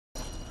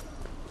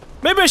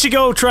Maybe I should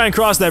go try and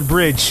cross that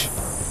bridge.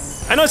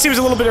 I know it seems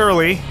a little bit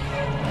early.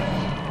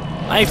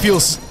 I feel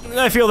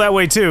that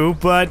way too,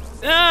 but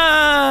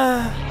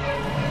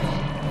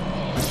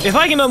if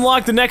I can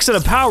unlock the next set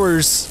of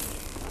powers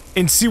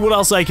and see what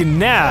else I can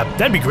nab,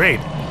 that'd be great.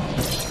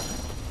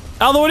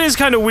 Although it is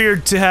kind of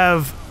weird to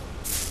have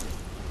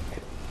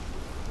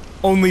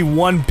only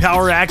one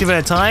power active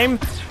at a time.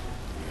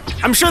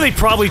 I'm sure they'd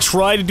probably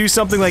try to do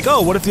something like,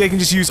 oh, what if they can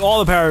just use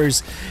all the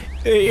powers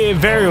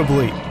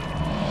invariably?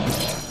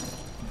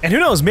 And who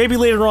knows, maybe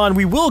later on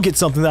we will get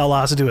something that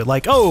allows us to do it.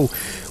 Like, oh,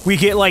 we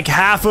get like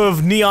half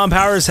of neon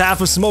powers, half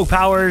of smoke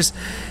powers,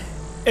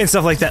 and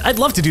stuff like that. I'd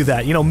love to do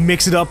that, you know,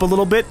 mix it up a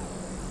little bit.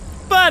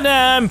 But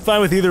I'm fine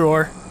with either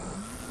or.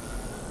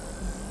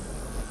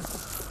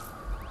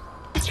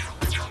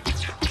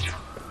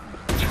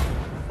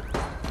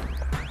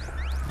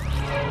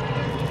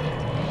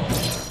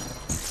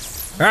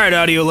 Alright,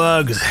 audio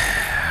lugs.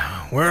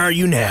 Where are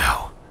you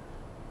now?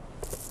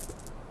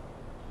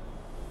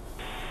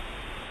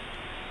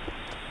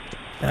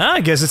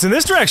 I guess it's in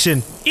this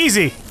direction.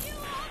 Easy.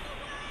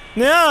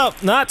 No,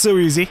 not so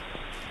easy.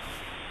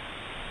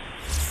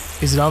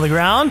 Is it on the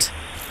ground?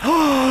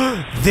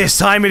 This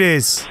time it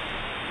is.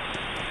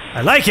 I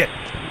like it.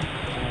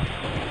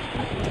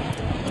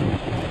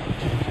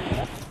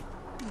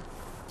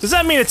 Does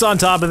that mean it's on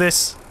top of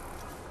this?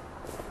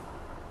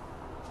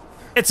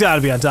 It's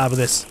gotta be on top of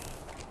this.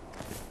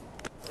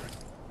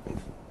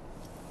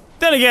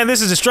 Then again,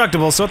 this is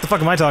destructible, so what the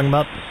fuck am I talking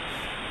about?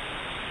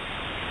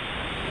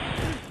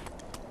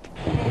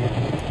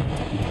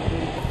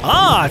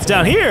 Ah, it's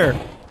down here!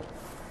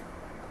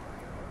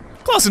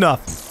 Close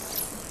enough.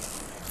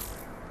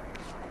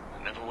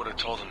 I never would have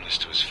told him this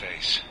to his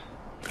face,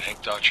 but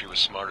Hank Daughtry was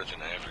smarter than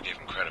I ever gave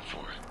him credit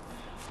for.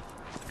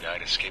 The guy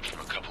had escaped from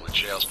a couple of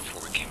jails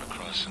before we came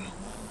across him.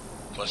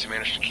 Plus, he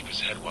managed to keep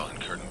his head well in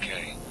Curtin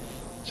K,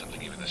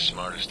 something even the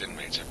smartest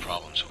inmates had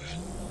problems with.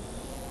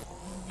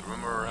 The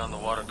rumor around the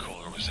water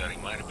cooler was that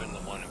he might have been the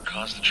one who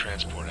caused the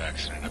transport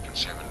accident up in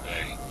Salmon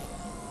Bay.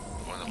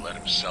 The one that let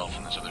himself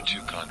and those other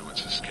two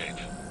conduits escape.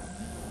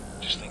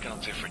 Just think how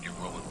different your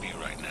world would be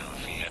right now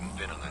if he hadn't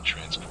been on that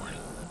transport.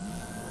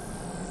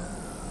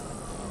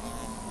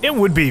 It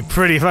would be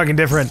pretty fucking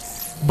different.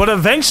 But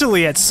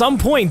eventually, at some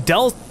point,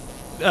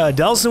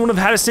 Delsin would have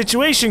had a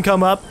situation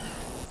come up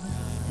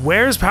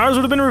where his powers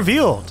would have been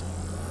revealed.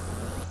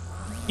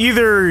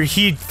 Either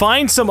he'd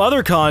find some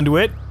other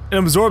conduit and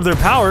absorb their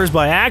powers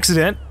by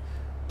accident,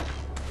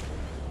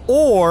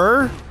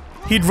 or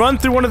he'd run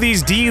through one of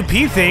these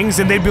DUP things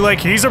and they'd be like,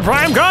 he's a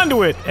prime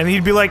conduit, and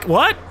he'd be like,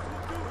 what?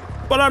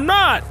 But I'm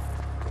not.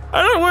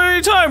 I don't know what are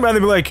you talking about. And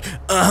they'd be like,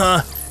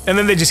 and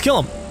then they just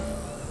kill him.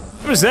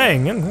 I'm just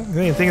saying,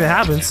 anything that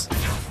happens.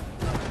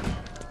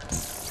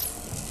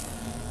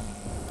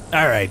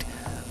 Alright,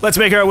 let's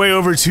make our way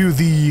over to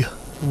the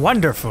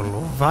wonderful,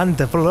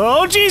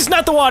 oh geez,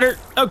 not the water,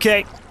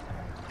 okay.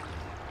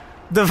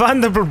 The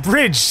Vanderbilt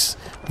Bridge,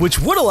 which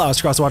would allow us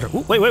to cross the water.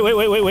 Ooh,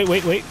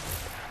 wait.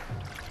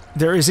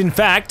 There is, in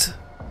fact,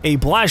 a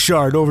blast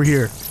shard over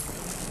here.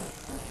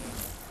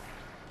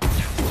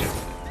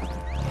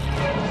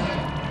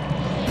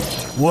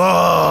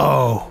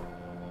 Whoa!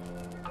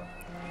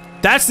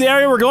 That's the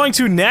area we're going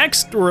to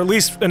next, or at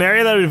least an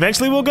area that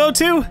eventually we'll go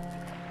to?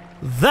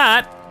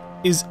 That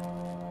is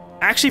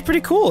actually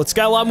pretty cool. It's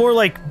got a lot more,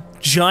 like,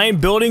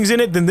 giant buildings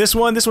in it than this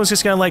one. This one's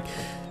just kind of like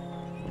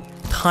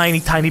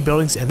tiny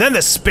buildings, and then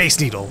the Space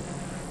Needle,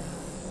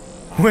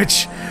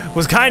 which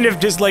was kind of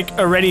just like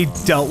already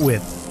dealt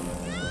with,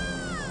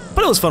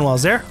 but it was fun while I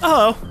was there.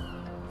 Oh,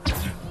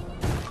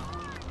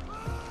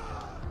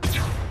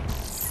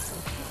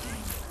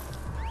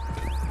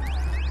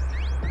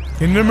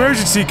 an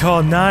emergency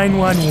call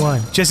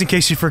 911, just in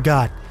case you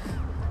forgot.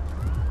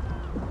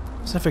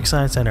 Pacific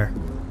Science Center.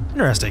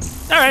 Interesting.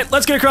 All right,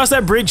 let's get across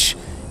that bridge.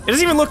 It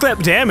doesn't even look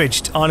that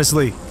damaged,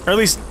 honestly, or at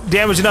least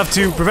damaged enough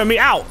to prevent me.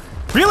 Ow!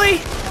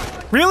 Really?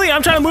 Really?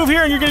 I'm trying to move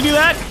here and you're gonna do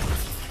that?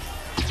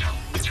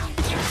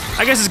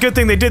 I guess it's a good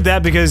thing they did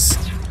that because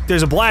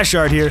there's a blast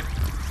shard here.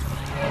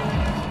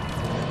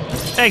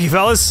 Thank you,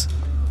 fellas.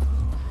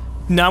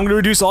 Now I'm gonna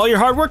reduce all your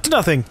hard work to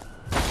nothing.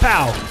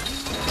 Pow.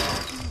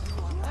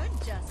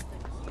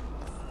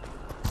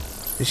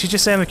 Did she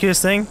just say I'm the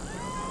cutest thing?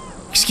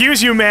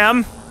 Excuse you,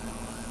 ma'am.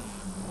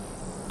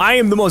 I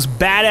am the most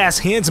badass,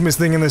 handsomest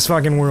thing in this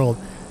fucking world.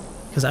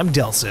 Because I'm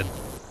Delsin.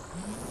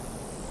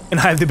 And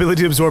I have the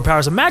ability to absorb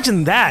powers.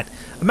 Imagine that!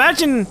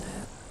 Imagine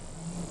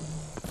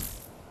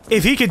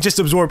if he could just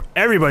absorb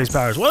everybody's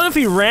powers. What if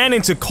he ran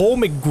into Cole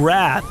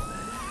MacGrath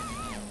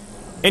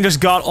and just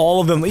got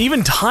all of them,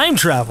 even time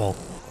travel?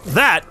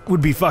 That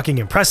would be fucking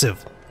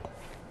impressive.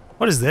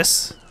 What is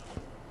this?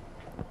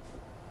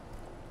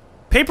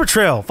 Paper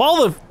trail.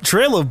 Follow the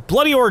trail of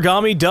bloody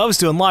origami doves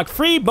to unlock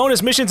free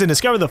bonus missions and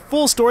discover the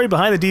full story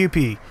behind the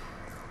DUP.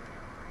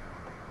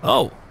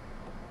 Oh.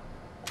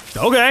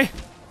 Okay.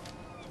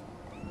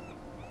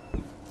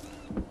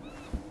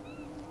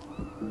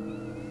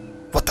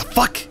 What the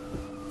fuck?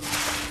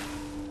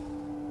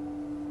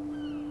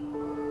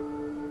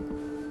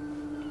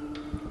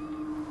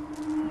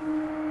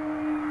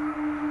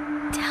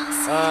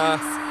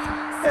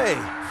 Hey!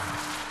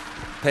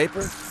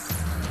 Paper?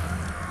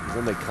 You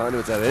don't make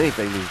conduits out of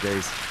anything these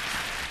days.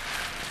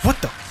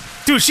 What the?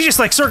 Dude, she just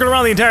like circled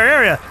around the entire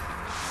area.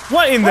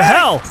 What in the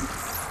hell?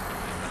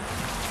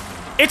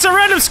 It's a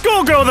random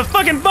schoolgirl with a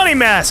fucking bunny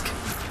mask.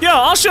 Yo,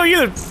 I'll show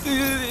you the.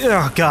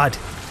 Oh god.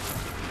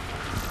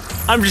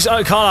 I'm just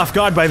caught off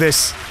guard by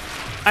this.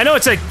 I know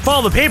it's like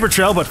follow the paper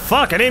trail, but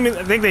fuck, I didn't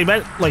even think they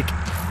meant like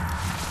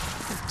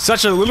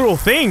such a literal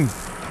thing.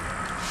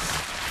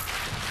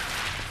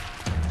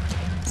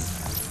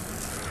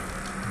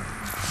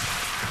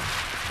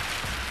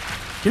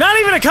 You're not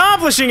even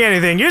accomplishing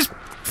anything. You're just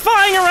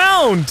flying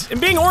around and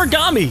being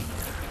origami.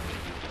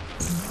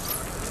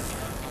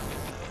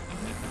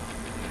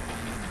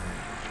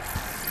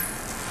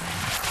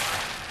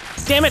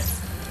 Damn it.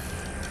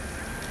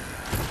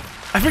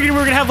 I figured we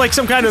were gonna have like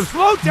some kind of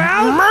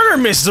murder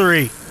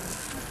mystery.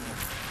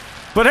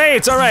 But hey,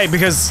 it's alright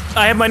because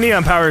I have my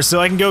neon powers, so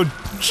I can go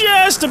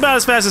just about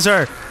as fast as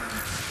her.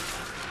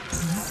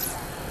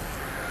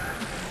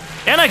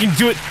 And I can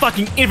do it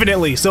fucking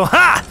infinitely, so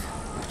ha!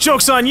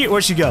 Joke's on you.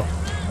 Where'd she go?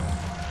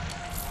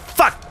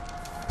 Fuck!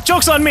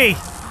 Joke's on me!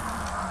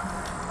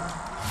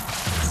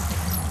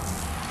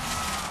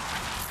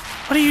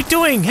 What are you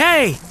doing?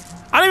 Hey!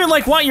 I don't even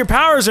like want your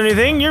powers or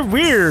anything. You're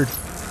weird.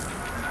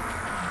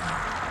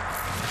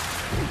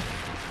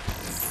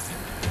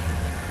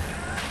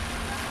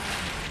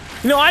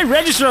 You know, I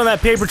registered on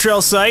that paper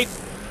trail site,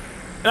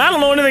 and I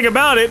don't know anything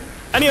about it.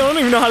 I don't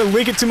even know how to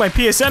link it to my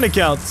PSN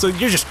account, so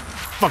you're just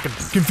fucking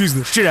confusing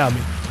the shit out of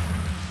me.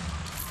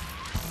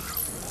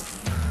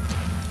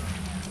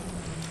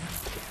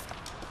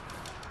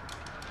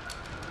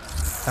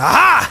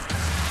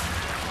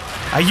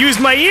 Aha! I used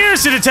my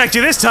ears to detect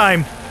you this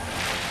time!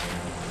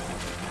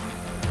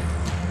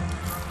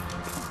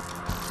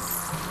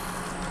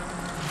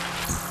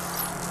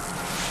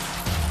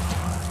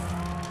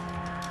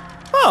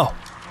 Oh.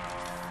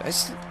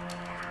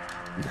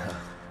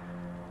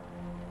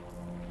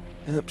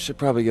 Yep, should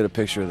probably get a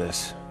picture of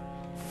this.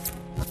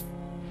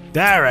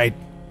 Alright.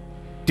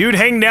 Dude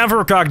hanging down for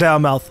a crocodile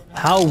mouth.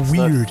 How It's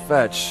weird. not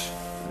fetch.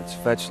 It's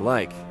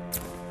fetch-like.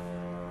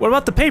 What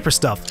about the paper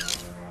stuff?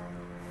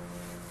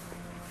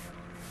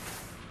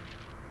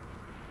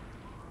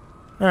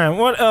 Alright,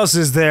 what else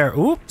is there?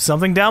 Oop,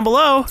 something down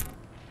below.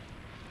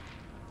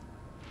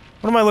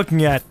 What am I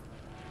looking at?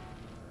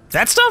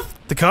 That stuff?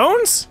 The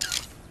cones?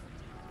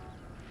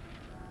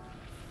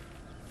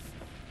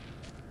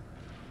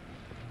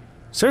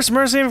 Search some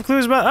mercy and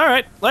clues about.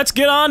 Alright, let's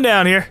get on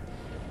down here.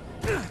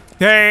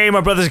 Hey,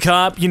 my brother's a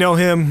cop. You know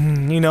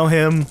him. You know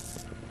him.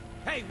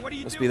 Hey, what are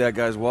you Must doing? be that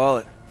guy's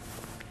wallet.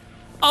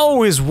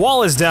 Oh, his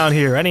wallet's down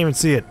here. I didn't even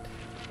see it.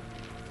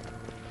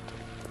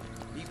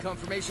 Need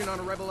confirmation on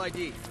a rebel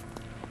ID.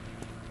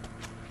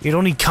 You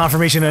don't need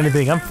confirmation on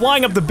anything. I'm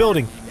flying up the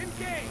building.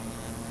 Engage.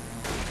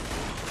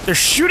 They're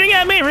shooting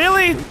at me?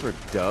 Really? For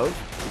Dove?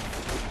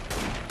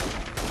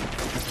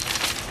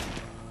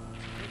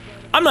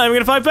 I'm not even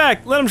gonna fight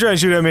back. Let him try and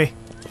shoot at me.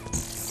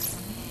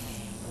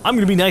 I'm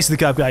gonna be nice to the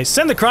cop guys.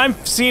 Send the crime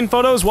scene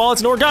photos,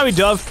 wallets, and origami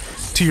dove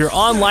to your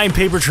online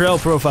paper trail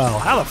profile.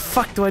 How the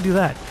fuck do I do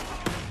that?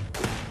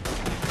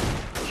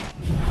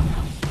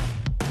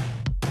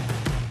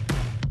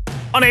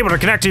 Unable to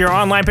connect to your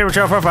online paper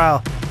trail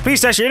profile.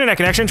 Please test your internet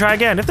connection. Try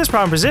again. If this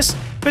problem persists,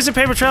 visit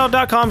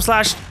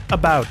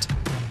papertrail.com/about.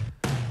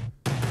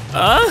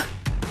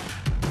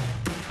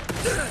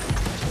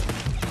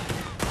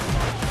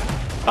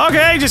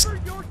 Okay, just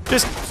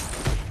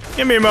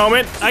give me a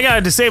moment. I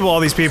gotta disable all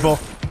these people.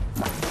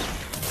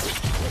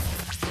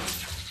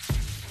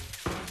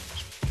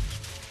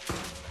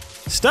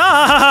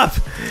 Stop!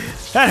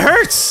 That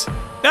hurts!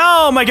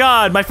 Oh my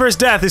god, my first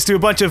death is to a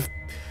bunch of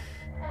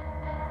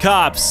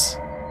cops.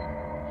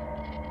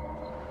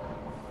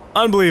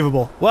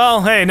 Unbelievable.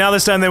 Well, hey, now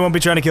this time they won't be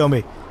trying to kill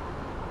me.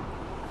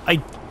 Let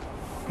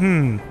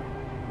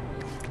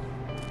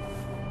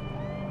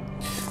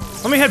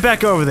me head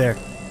back over there.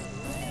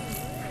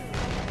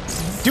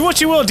 Do what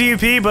you will,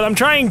 DUP, but I'm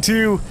trying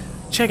to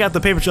check out the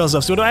paper trail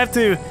stuff, so do I have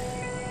to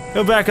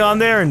go back on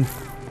there and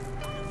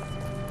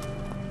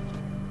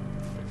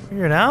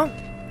figure it out?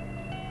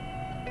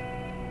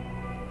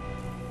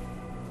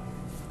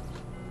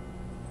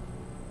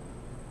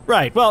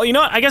 Right, well, you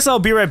know what? I guess I'll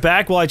be right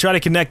back while I try to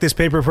connect this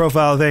paper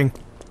profile thing.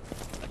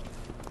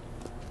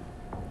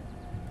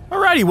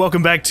 Alrighty,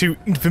 welcome back to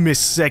Infamous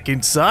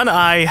Second Son.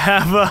 I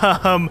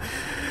have,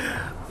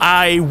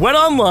 I went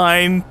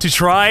online to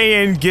try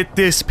and get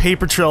this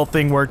paper trail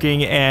thing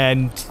working,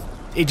 and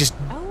it just...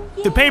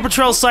 The paper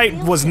trail site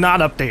was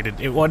not updated.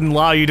 It wouldn't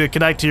allow you to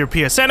connect to your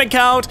PSN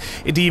account.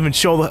 It didn't even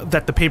show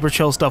that the paper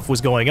trail stuff was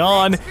going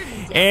on.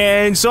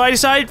 And so I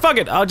decided, fuck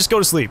it, I'll just go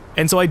to sleep.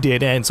 And so I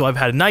did, and so I've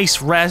had a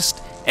nice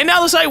rest. And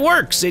now the site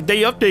works. They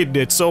updated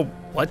it, so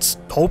let's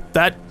hope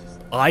that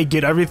I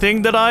get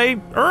everything that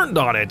I earned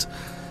on it.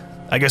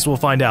 I guess we'll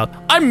find out.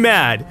 I'm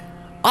mad.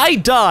 I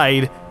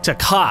died to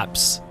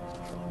cops.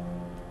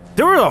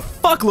 There were a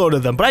fuckload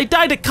of them, but I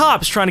died to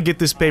cops trying to get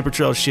this paper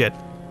trail shit.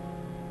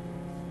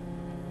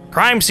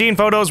 Crime scene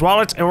photos,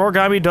 wallets, and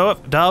origami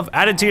dove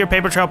added to your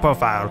paper trail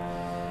profile.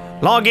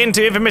 Log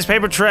into infamous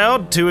paper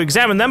trail to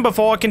examine them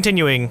before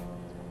continuing.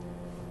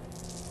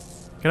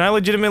 Can I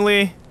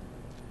legitimately...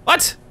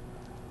 What?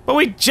 But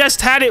we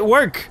just had it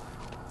work.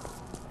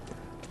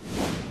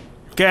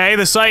 Okay,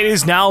 the site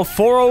is now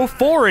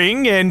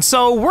 404ing, and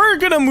so we're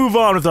gonna move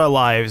on with our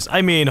lives.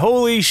 I mean,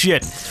 holy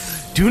shit.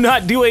 Do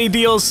not do a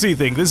DLC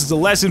thing. This is a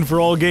lesson for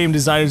all game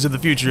designers of the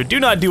future. Do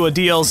not do a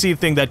DLC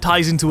thing that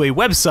ties into a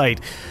website,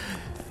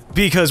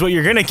 because what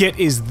you're gonna get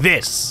is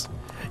this.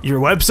 Your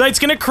website's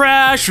gonna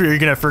crash, or you're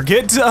gonna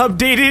forget to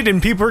update it,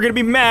 and people are gonna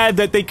be mad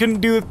that they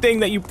couldn't do the thing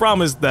that you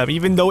promised them,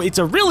 even though it's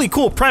a really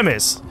cool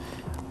premise.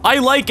 I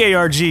like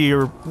ARG,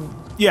 or...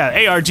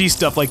 yeah, ARG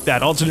stuff like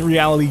that, alternate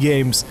reality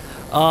games.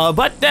 But,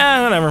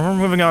 whatever, we're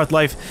moving on with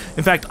life.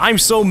 In fact, I'm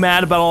so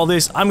mad about all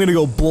this, I'm gonna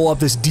go blow up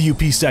this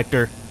DUP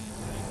sector.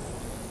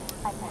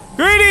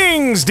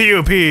 Greetings,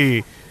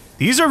 DUP!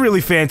 These are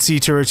really fancy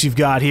turrets you've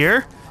got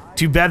here.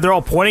 Too bad they're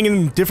all pointing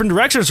in different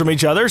directions from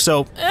each other,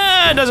 so,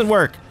 it doesn't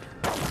work.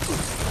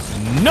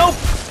 Nope!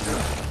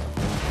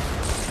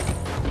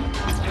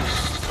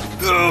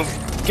 Oh,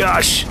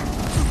 gosh.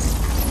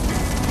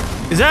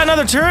 Is that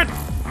another turret?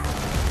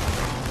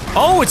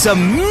 Oh, it's a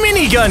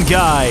minigun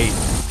guy!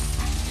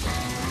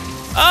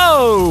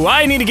 Oh,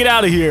 I need to get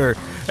out of here.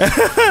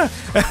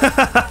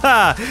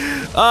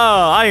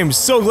 Oh, I am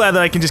so glad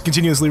that I can just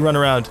continuously run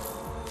around.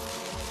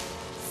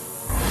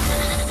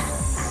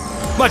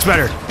 Much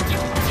better.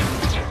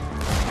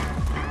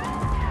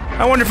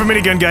 I wonder if a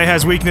minigun guy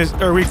has weakness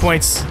or weak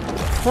points.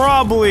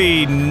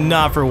 Probably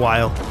not for a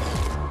while.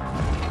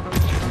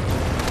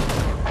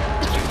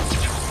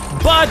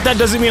 But that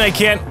doesn't mean I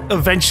can't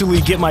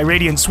eventually get my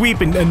radiant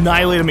sweep and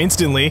annihilate them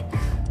instantly.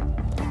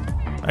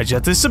 I just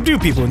have to subdue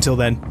people until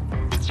then.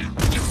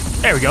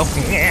 There we go.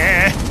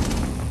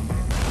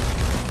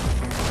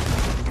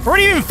 Where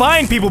do you even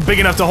find people big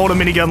enough to hold a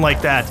minigun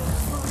like that?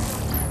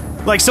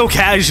 Like, so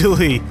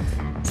casually.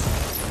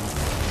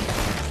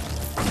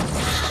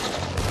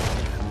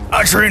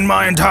 I trained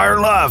my entire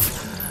life.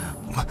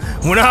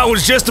 When I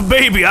was just a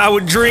baby, I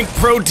would drink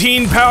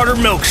protein powder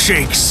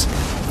milkshakes.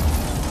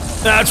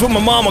 That's what my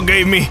mama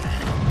gave me,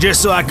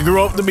 just so I could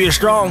grow up to be a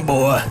strong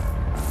boy.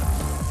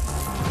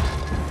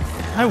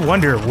 I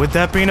wonder, would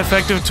that be an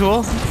effective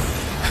tool?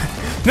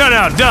 No,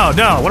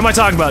 what am I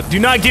talking about? Do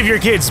not give your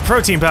kids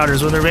protein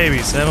powders when they're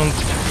babies. I don't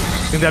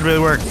think that'd really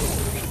work.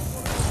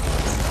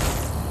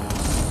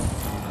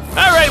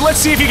 Alright, let's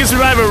see if you can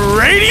survive a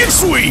radiant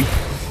sweep!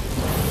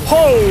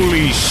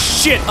 Holy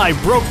shit, I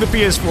broke the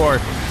PS4.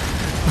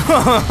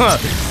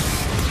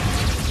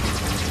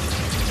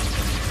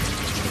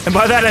 And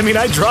by that I mean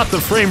I dropped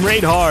the frame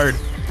rate hard.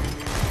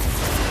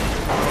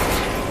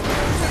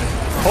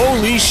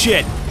 Holy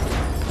shit.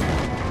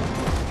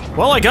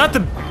 Well, I got the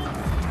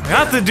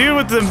dude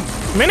with the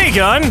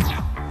minigun.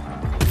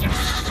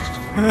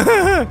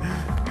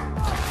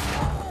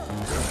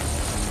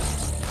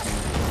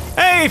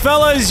 Hey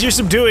fellas, you're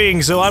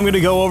subduing, so I'm gonna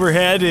go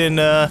overhead and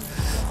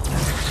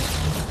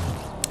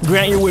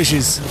grant your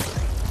wishes.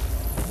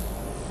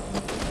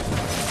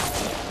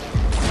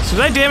 So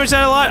did I damage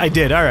that a lot? I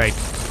did, alright.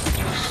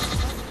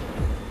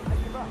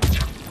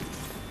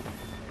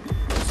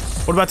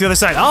 What about the other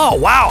side? Oh,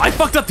 wow, I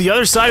fucked up the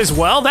other side as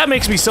well? That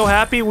makes me so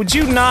happy. Would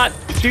you not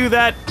do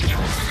that?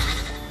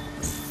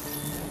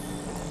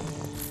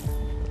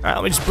 Alright,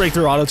 let me just break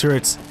their auto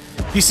turrets.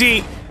 You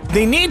see,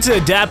 they need to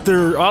adapt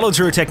their auto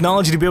turret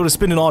technology to be able to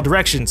spin in all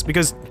directions,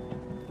 because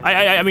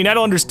I mean, I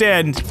don't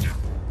understand.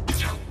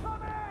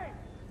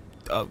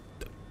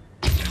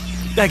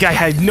 That guy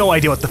had no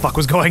idea what the fuck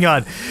was going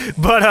on.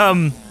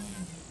 But,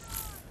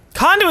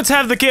 Conduits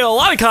have a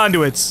lot of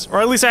conduits,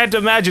 or at least I had to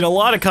imagine a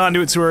lot of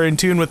conduits who are in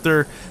tune with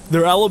their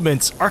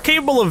elements, are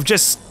capable of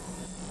just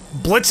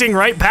blitzing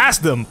right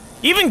past them.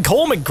 Even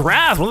Cole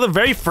MacGrath, one of the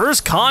very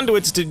first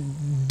conduits to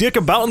dick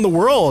about in the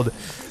world,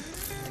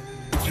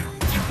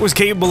 was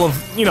capable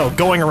of, you know,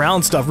 going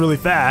around stuff really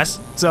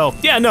fast. So,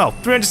 yeah, no,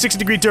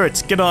 360-degree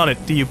turrets, get on it,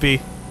 DUP.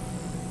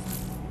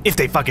 If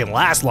they fucking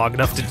last long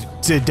enough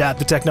to adapt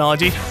the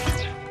technology.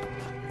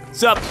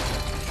 Sup?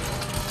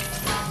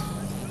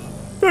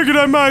 Figured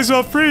I might as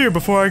well free you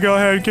before I go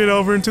ahead and get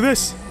over into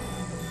this.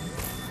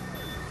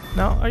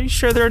 Now, are you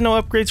sure there are no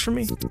upgrades for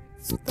me?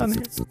 Down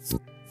here.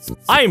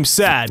 I am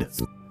sad.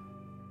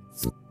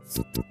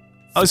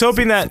 I was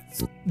hoping that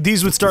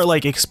these would start,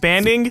 like,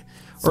 expanding,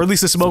 or at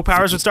least the smoke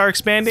powers would start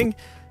expanding,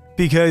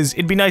 because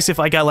it'd be nice if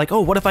I got, like,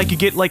 oh, what if I could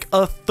get, like,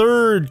 a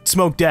third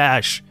smoke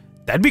dash?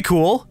 That'd be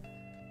cool.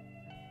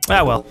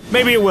 Ah, well,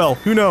 maybe it will.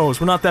 Who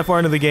knows? We're not that far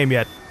into the game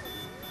yet.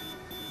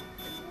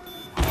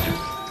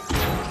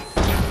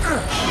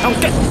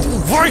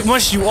 Oh, why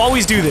must you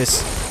always do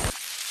this?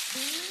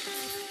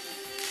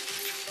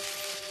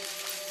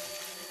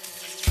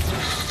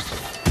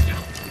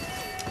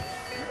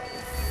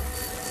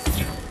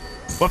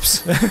 Whoops.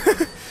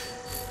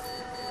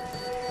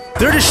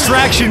 Their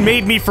distraction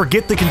made me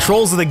forget the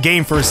controls of the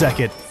game for a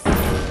second.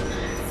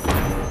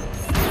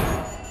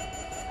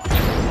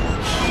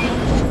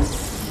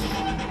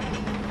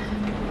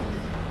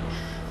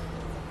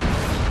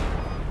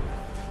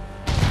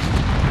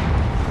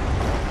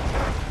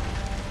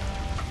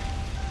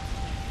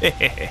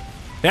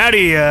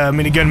 Howdy,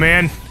 minigun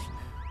man.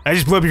 I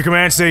just blew up your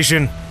command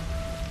station.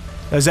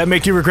 Does that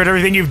make you regret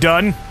everything you've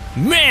done?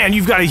 Man,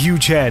 you've got a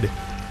huge head.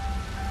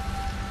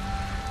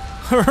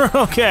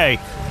 Okay.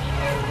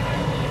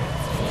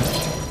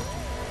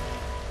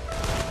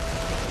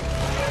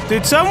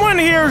 Did someone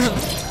hear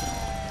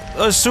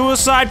a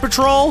suicide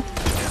patrol?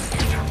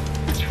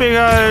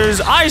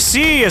 Because I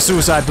see a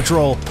suicide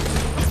patrol.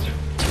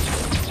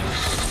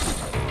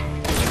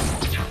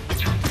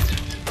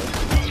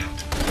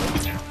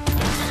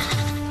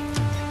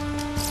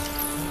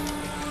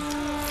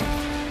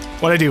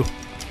 What'd I do?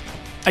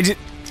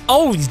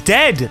 Oh, he's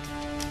dead!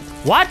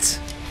 What?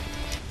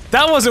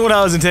 That wasn't what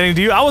I was intending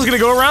to do. I was gonna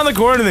go around the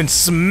corner and then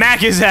smack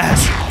his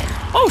ass.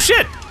 Oh,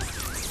 shit!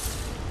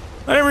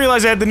 I didn't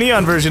realize I had the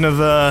neon version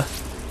of,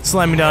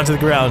 slamming down to the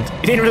ground.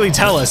 It didn't really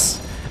tell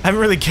us. I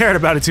haven't really cared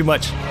about it too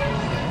much.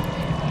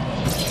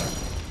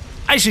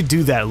 I should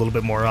do that a little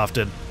bit more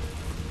often.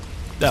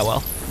 Oh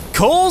well.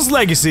 Cole's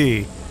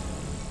Legacy!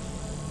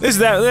 This is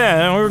that,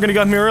 yeah, we were gonna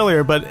come here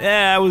earlier, but,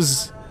 I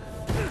was...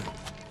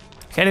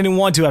 I didn't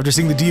want to after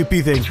seeing the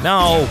DUP thing.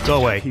 No,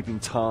 go away. Keeping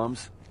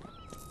Toms.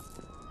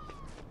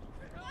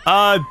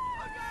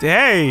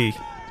 Hey.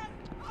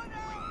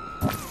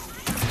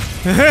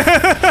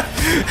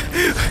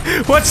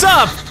 What's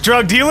up,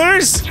 drug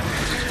dealers?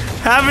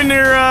 Having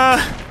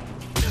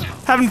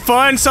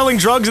fun selling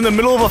drugs in the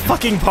middle of a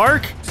fucking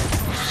park?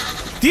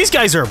 These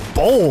guys are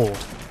bold.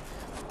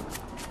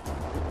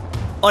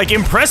 Like,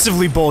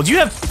 impressively bold. You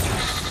have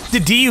the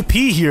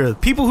DUP here,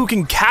 people who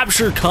can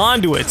capture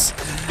conduits.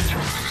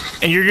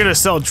 And you're gonna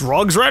sell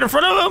drugs right in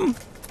front of them?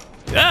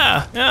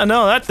 Yeah,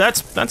 no,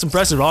 that's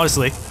impressive,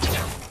 honestly.